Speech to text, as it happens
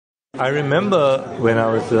I remember when I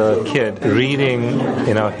was a kid reading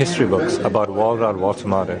in our history books about Walrad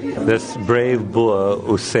Waltermade, this brave Boer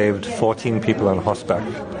who saved 14 people on horseback.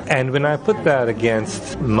 And when I put that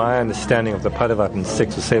against my understanding of the Padavatan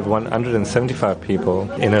Six, who saved 175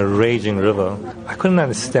 people in a raging river, I couldn't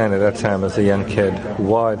understand at that time as a young kid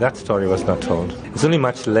why that story was not told. It's only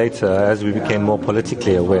much later, as we became more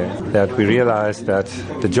politically aware, that we realized that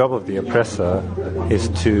the job of the oppressor is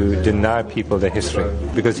to deny people their history,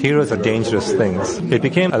 because heroes are dangerous things. It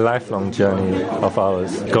became a lifelong journey of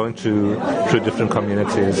ours, going through different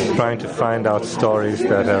communities, trying to find out stories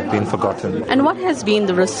that have been forgotten. And what has been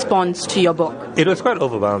the response to your book? It was quite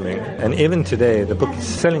overwhelming, and even today the book is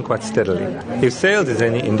selling quite steadily. If sales is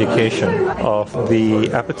any indication of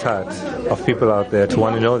the appetite of people out there to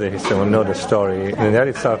want to know their history, want to know their story, and that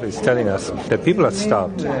itself is telling us that people are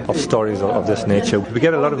starved of stories of this nature. We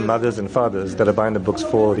get a lot of mothers and fathers that are buying the books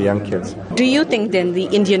for the young kids. Do you think then the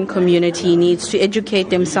Indian community needs to educate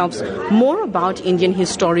themselves more about Indian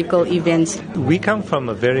historical events? We come from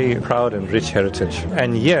a very proud and rich heritage,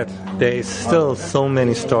 and yet there is still so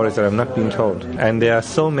many stories that have not been told. And there are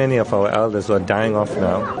so many of our elders who are dying off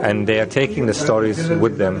now, and they are taking the stories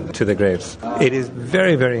with them to the graves. It is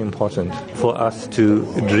very, very important for us to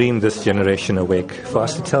dream this generation awake, for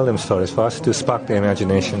us to tell them stories, for us to spark their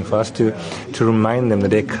imagination, for us to remind them that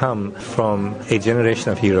they come from a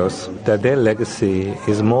generation of heroes, that their legacy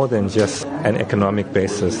is more than just an economic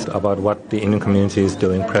basis about what the Indian community is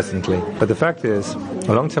doing presently. But the fact is,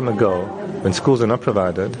 a long time ago, when schools are not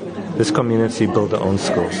provided, this community built their own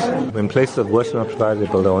schools. When places of worship were not provided, they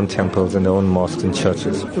built their own temples and their own mosques and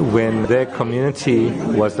churches. When their community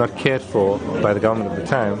was not cared for by the government at the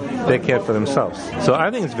time, they cared for themselves. So I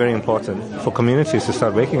think it's very important for communities to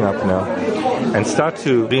start waking up now and start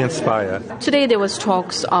to re-inspire. Today there was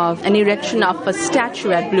talks of an erection of a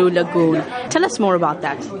statue at Blue Lagoon. Tell us more about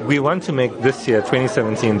that. We want to make this year,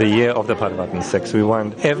 2017, the year of the Padavatan Six. We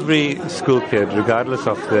want every school kid, regardless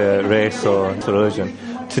of their race or religion,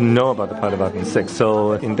 to know about the Padavatan Six.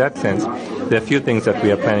 So in that sense, there are a few things that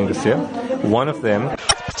we are planning this year. One of them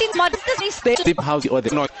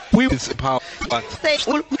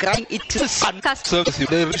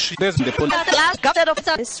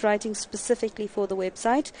is writing specifically for the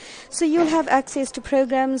website, so you'll have access to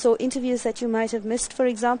programs or interviews that you might have missed, for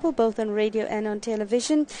example, both on radio and on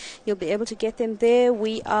television. You'll be able to get them there.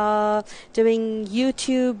 We are doing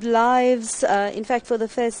YouTube lives. In fact, for the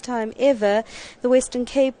first time ever, the Western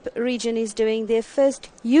Cape region is doing their first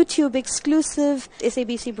YouTube exclusive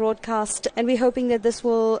SABC broadcast, and we're hoping that this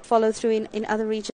will follow through in other regions.